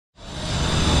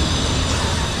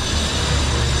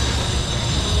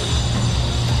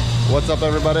What's up,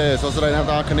 everybody?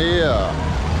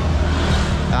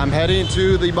 I'm heading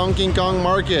to the BKK1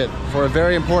 Market for a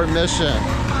very important mission.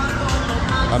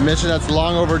 A mission that's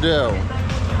long overdue.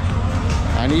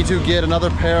 I need to get another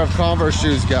pair of Converse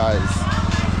shoes, guys.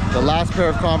 The last pair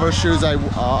of Converse shoes I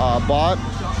bought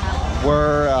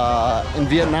were in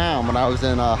Vietnam when I was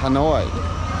in Hanoi.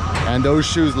 And those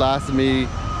shoes lasted me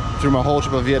through my whole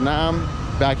trip of Vietnam,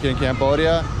 back here in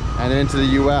Cambodia, and into the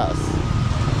US.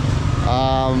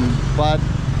 But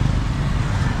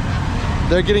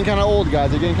they're getting kind of old, guys.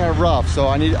 They're getting kind of rough. So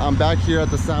I'm back here at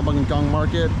the BKK1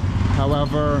 Market.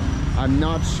 However, I'm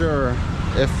not sure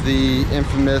if the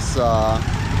infamous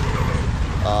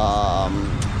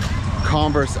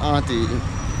Converse auntie,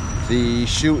 the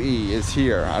shoe-e, is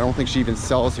here. I don't think she even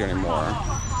sells here anymore.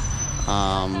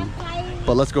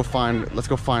 But let's go find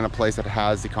a place that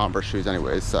has the Converse shoes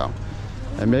anyways. So,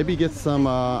 and maybe get some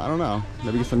I don't know,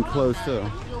 maybe get some clothes too.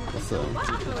 So,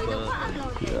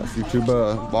 yes,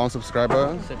 YouTuber, long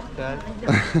subscriber.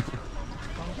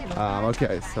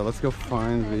 Okay, so let's go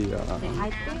find the.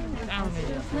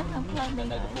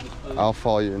 I'll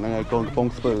follow you.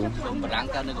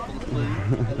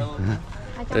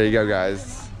 There you go,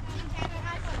 guys.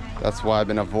 That's why I've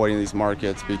been avoiding these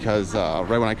markets, because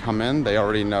right when I come in, they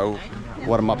already know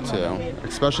what I'm up to.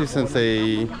 Especially since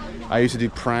I used to do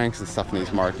pranks and stuff in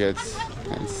these markets,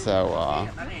 and so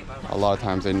a lot of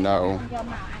times they know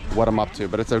what I'm up to.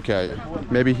 But it's okay.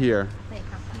 Maybe here.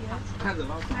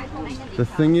 The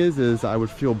thing is I would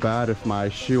feel bad if my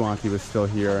shoe auntie was still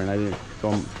here and I didn't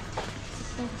go.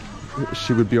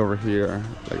 She would be over here,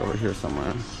 like over here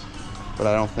somewhere. But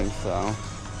I don't think so.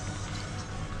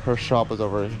 Her shop is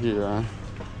over here. I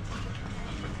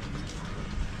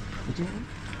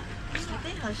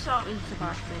think her shop is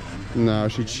about there. No,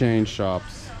 she changed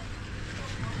shops.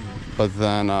 But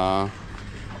then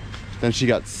she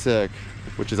got sick,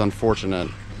 which is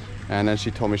unfortunate. And then she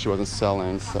told me she wasn't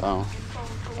selling, so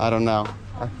I don't know.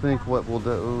 I think what we'll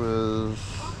do is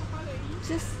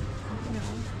just,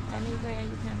 anywhere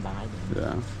you can buy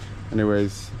them. Yeah.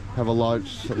 Anyways, have a large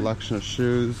selection of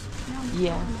shoes.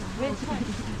 Yeah.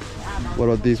 What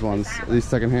about these ones? Are these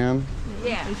secondhand?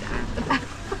 Yeah.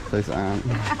 This and.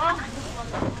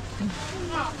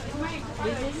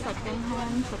 This is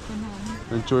secondhand.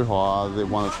 Enjoy the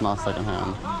one that's not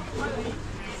secondhand.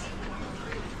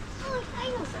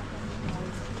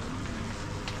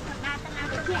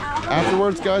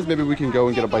 Afterwards, guys, maybe we can go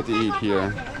and get a bite to eat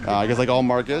here. I guess like all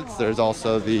markets, there's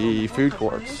also the food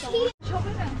courts.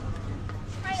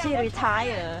 She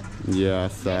retired. Yeah,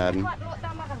 sad.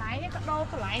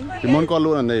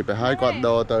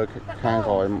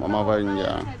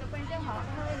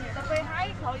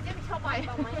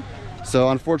 So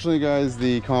unfortunately, guys,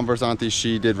 the Converse auntie,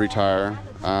 she did retire.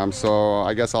 So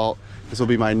I guess this will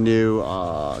be my new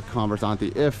Converse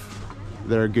auntie if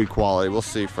they're good quality. We'll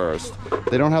see first.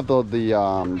 They don't have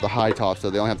the high tops, so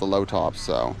they only have the low tops.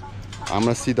 So I'm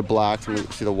gonna see the blacks, I'm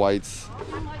gonna see the whites,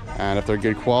 and if they're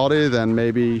good quality, then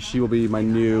maybe she will be my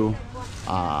new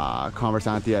Converse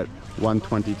auntie at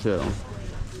 122.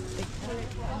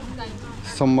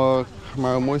 Some more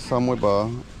bờ.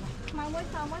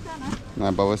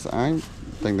 Này bờ với sáng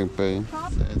từng pì. It's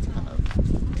kind of.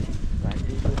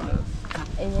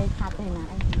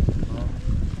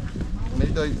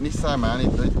 Ní size mà ní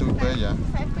tới tụi pê vậy.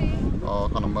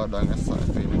 Còn mở đơn cái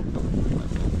size pì này.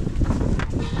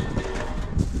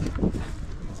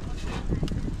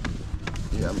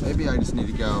 Yeah, maybe I just need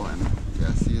to go and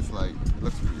see. It's like it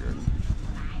looks weird.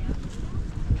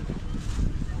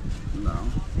 No.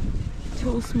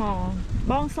 Too small.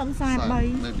 Bong some size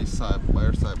bay. Maybe size 3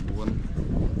 or size 4.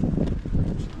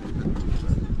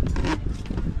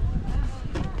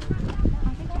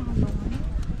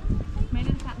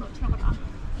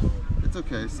 It's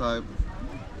okay, size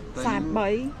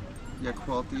 3. Yeah,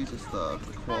 quality, just the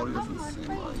quality doesn't seem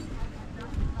like.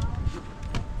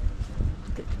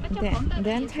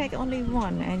 Then take only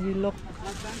one and you look.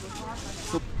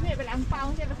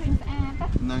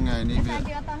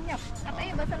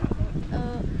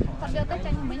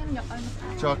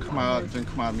 Cho khmer trên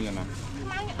khmer miền à?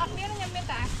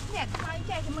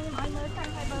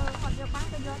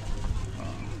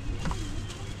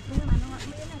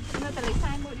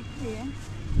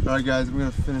 Alright, guys, we're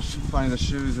gonna finish finding the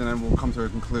shoes and then we'll come to a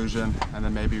conclusion, and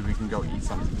then maybe we can go eat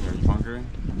something here. You hungry?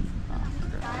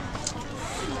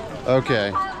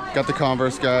 Okay, got the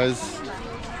Converse, guys.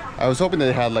 I was hoping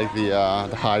they had like the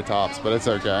high tops, but it's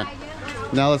okay.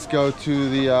 Now let's go to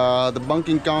the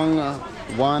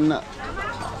BKK1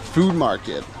 food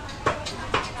market.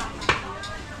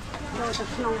 What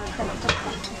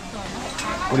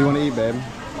do you want to eat, babe?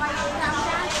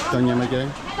 Don't you make it?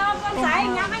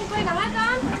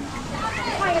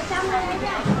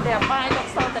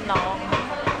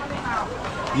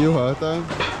 You heard though?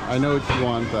 I know what you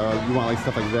want though. You want like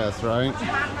stuff like this, right?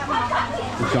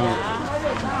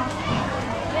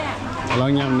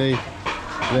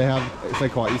 They have it's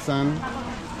like what, Isan?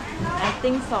 I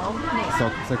think so.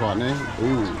 It's like what,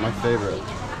 ooh, my favorite.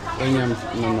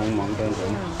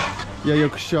 Yeah, yo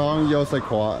xiong, yo like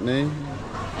what,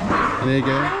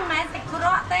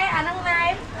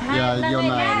 Yeah, yo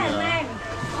name,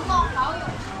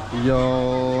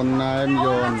 Yo name,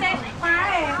 yo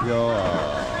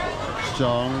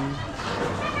xiong.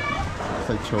 It's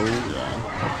like chou,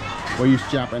 yeah. What you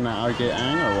strap in that get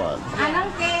ang or what?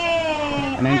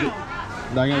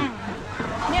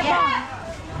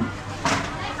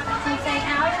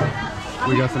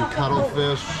 We got some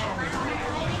cuttlefish.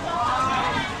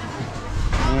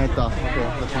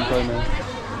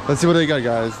 Let's see what they got,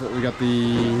 guys. We got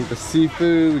the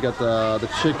seafood, we got the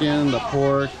chicken, the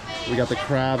pork, we got the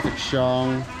crabs, the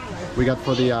xiong. We got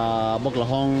for the bok la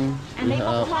hong. We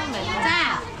have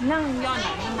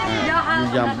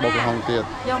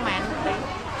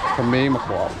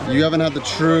you haven't had the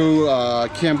true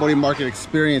Cambodian market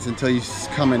experience until you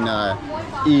come and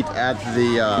eat at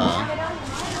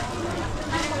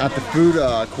the food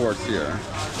courts here.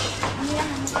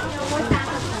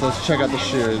 So let's check out the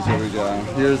shoes. Here we go.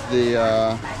 Here's the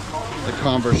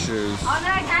Converse shoes.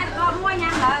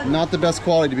 Not the best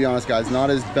quality, to be honest, guys. Not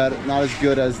as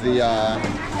good as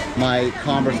my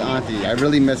Converse auntie. I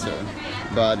really miss her.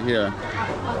 But here,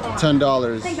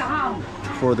 $10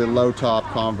 for the low top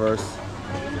Converse.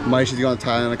 She's going to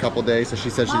Thailand in a couple days, so she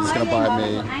said she's just going to buy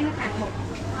me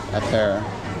a pair.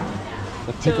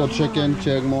 The pickled chicken,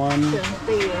 cheng muon,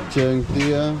 cheng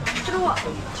tia.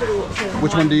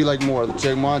 Which one do you like more, the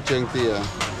cheng muon or cheng tia?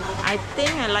 I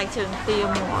think I like cheng tia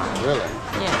more. Really?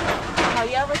 Yeah. Have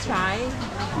you ever tried?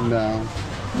 No,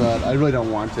 but I really don't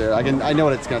want to. I know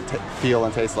what it's gonna feel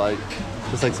and taste like.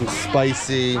 Just like some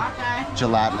spicy,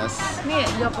 gelatinous. Yeah,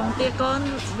 your pong tia con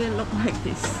will look like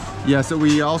this. Yeah, so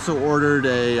we also ordered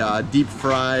a deep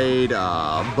fried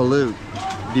balut.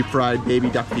 Deep fried baby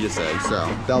duck fetus egg, so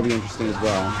that'll be interesting as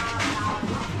well.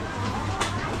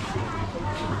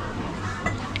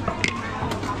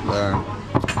 There.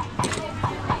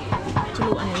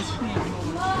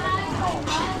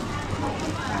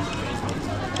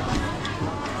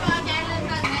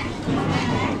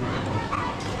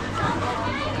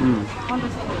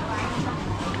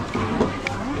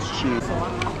 Cheese.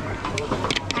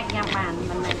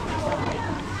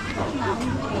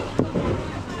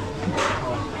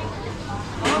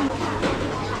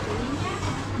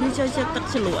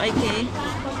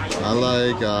 I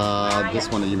like this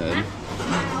one that you made.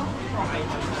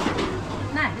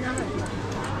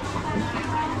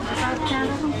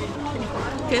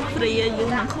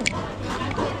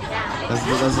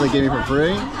 That's what they gave me for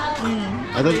free?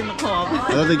 I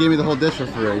thought they gave me the whole dish for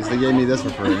free, so they gave me this for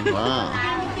free. Wow.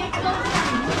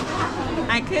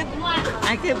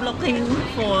 I keep looking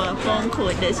for phone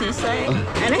code that she say,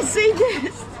 and I see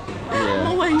this. Yeah,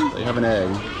 oh my. They have an egg.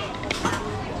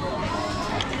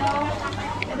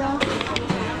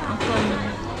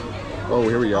 Oh,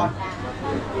 here we go.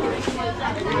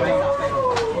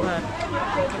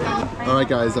 All right,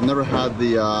 guys. I've never had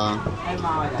the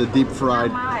deep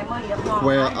fried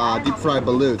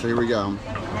balut. So here we go.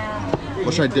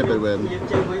 What should I dip it with?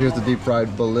 Here's the deep fried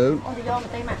balut.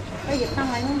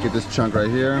 Get this chunk right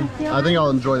here. I think I'll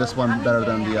enjoy this one better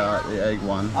than the egg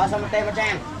one.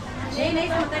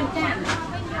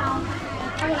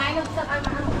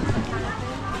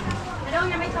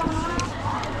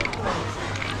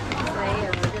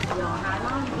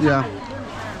 Yeah.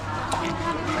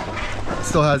 It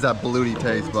still has that baluty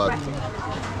taste, but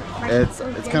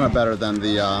it's kind of better than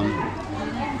the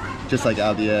just like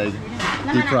out of the egg.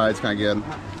 Deep fried, it's kind of good.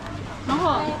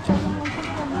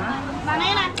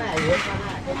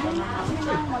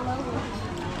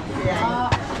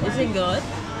 Is it good?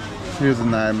 Here's the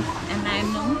name. And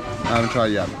I'm I haven't tried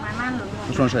it yet.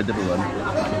 Which one should I dip it with?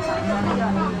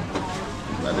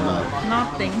 I did not.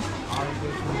 Nothing.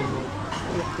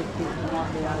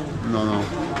 No.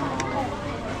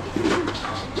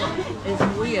 It's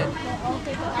weird.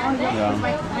 Yeah.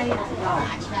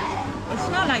 It's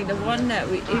not like the one that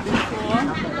we ate before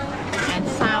and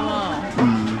sour.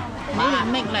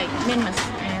 They make like mint as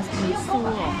miso.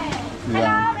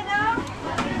 Yeah.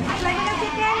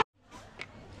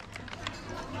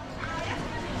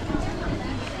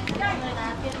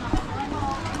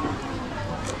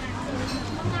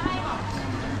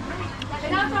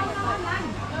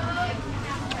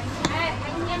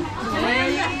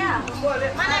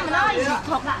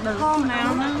 cook the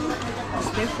now,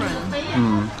 it's different. Like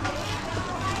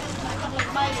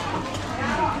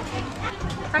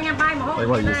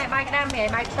what?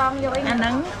 And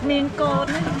then miên côn,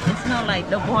 it's not like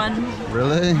the one.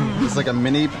 Really? It's like a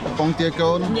mini bông tia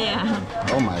côn? Yeah.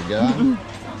 Oh my god.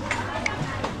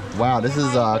 Wow, this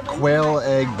is a quail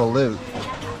egg balut.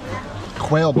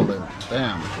 Quail balut.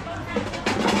 Damn.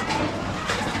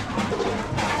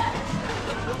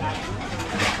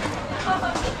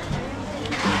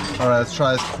 Alright, let's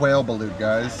try this quail balut,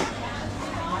 guys.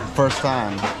 First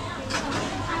time.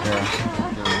 Here.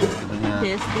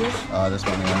 This. This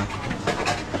one, yeah.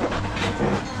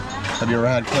 Have you ever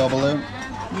had quail balut?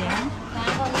 Yeah.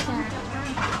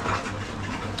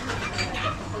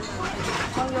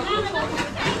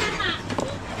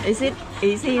 Is it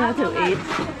easier to eat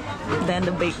than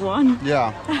the big one?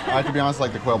 Yeah. I have to be honest, I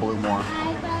like the quail balut more.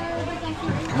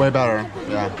 Way better,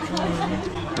 yeah.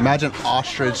 Imagine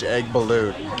ostrich egg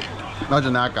balut.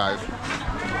 Imagine that, guys.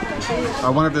 I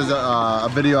wonder if there's a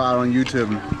video out on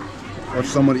YouTube of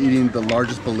someone eating the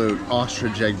largest balut,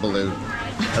 ostrich egg balut.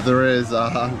 If there is,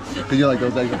 because you like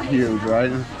those eggs are huge,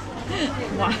 right?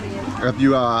 Wow. If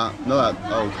you know that,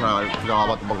 oh crap, I forgot all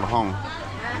about the bok lahong.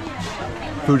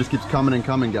 Food just keeps coming and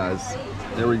coming, guys.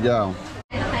 There we go.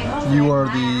 You are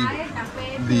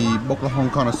the bok lahong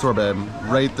connoisseur, babe.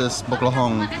 Rate this bok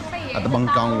lahong at the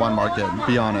BKK1 Market.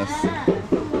 Be honest.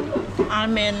 I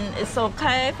mean, it's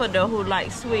okay for those who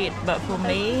like sweet, but for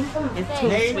me, it's too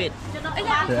sweet.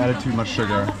 They added too much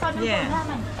sugar. Yeah.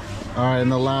 All right,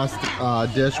 and the last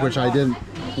dish, which I didn't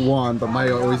want, but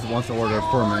Maya always wants to order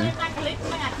for me,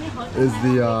 is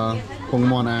the bông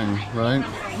mon ang, right?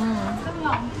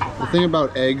 The thing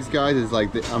about eggs, guys, is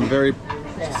like I'm very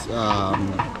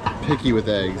picky with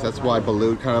eggs. That's why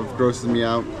balut kind of grosses me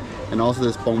out, and also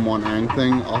this bông mon ang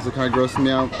thing also kind of grosses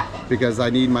me out because I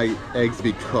need my eggs to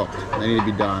be cooked. They need to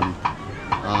be done.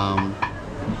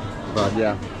 But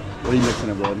yeah, what are you mixing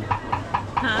it with?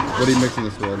 Huh? What are you mixing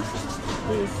this with?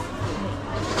 This.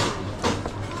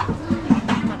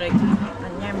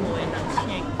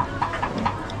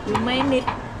 You may need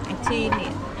actually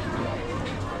need.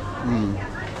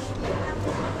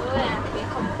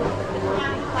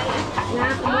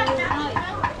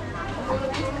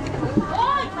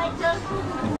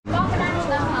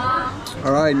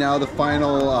 Alright, now the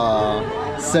final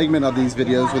segment of these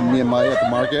videos with me and Maya at the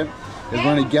market is we're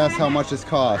going to guess how much this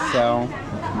costs. So,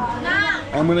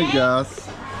 I'm going to guess.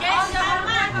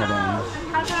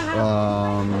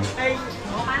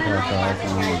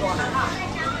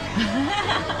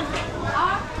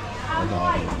 Hold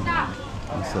on.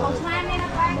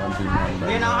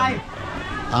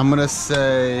 I'm going to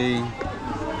say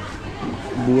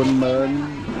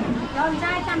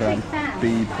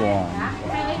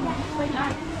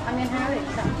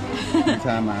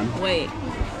 40,000 man. Wait.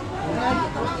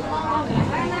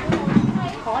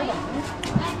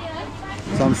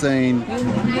 So I'm saying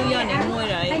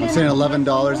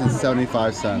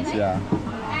 $11.75, yeah.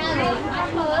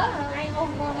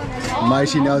 Mai,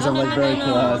 she knows I'm like very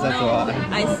close, that's why.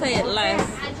 I say it less.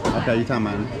 Okay, you tell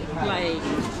man. Like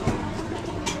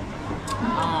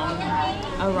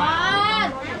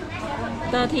around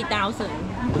 30,000.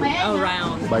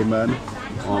 Around. By men.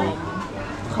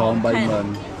 By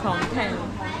men. Content.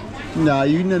 No,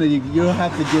 you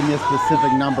have to give me a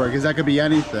specific number because that could be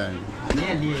anything.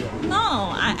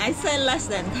 No, I say less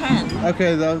than 10.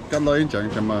 Okay, though. Cảm ơn chẳng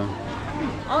cảm ơn.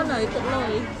 Oh no, it's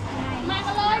lôi.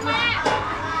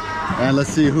 And let's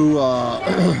see who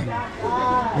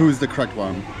who's the correct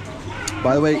one.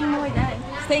 By the way,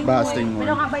 Sting Sting.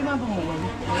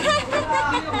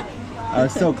 I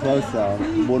was so close though.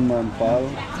 45.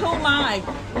 Too much.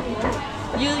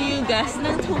 You guess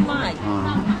not too much.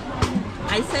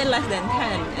 I say less than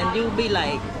 10 and you'll be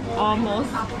like almost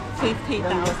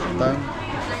 50,000.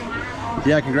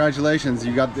 Yeah, congratulations.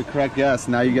 You got the correct guess.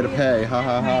 Now you get to pay. Ha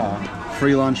ha ha.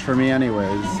 Free lunch for me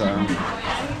anyways. So.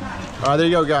 Alright, there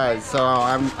you go, guys. So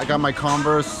I got my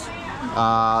Converse.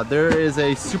 There is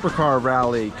a supercar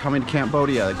rally coming to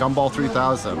Cambodia, Gumball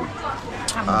 3000.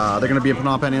 They're going to be in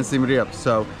Phnom Penh and Siem Reap.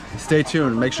 So stay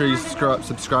tuned. Make sure you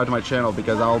subscribe to my channel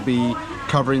because I'll be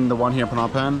covering the one here in Phnom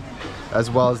Penh as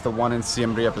well as the one in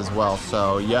Siem Reap as well.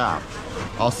 So yeah.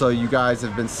 Also, you guys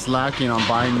have been slacking on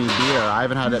buying me beer. I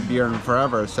haven't had that beer in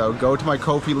forever. So go to my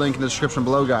Ko-fi link in the description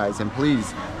below, guys, and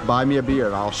please buy me a beer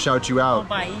and I'll shout you out. Or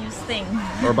buy you Sting.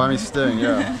 Or buy me Sting,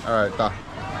 yeah. Alright, ta.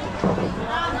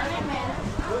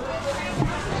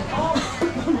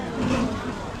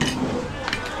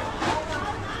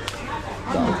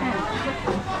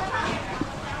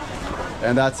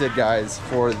 And that's it, guys,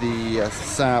 for the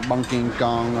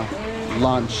BKK1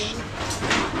 lunch.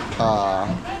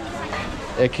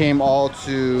 it came all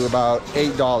to about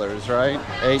 $8, right?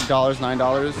 $8,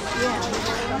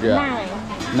 $9? Yeah.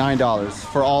 $9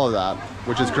 for all of that,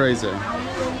 which is crazy.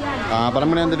 But I'm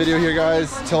gonna end the video here,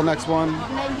 guys. Till next one.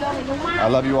 I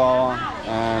love you all,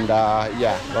 and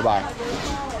yeah,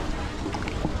 bye-bye.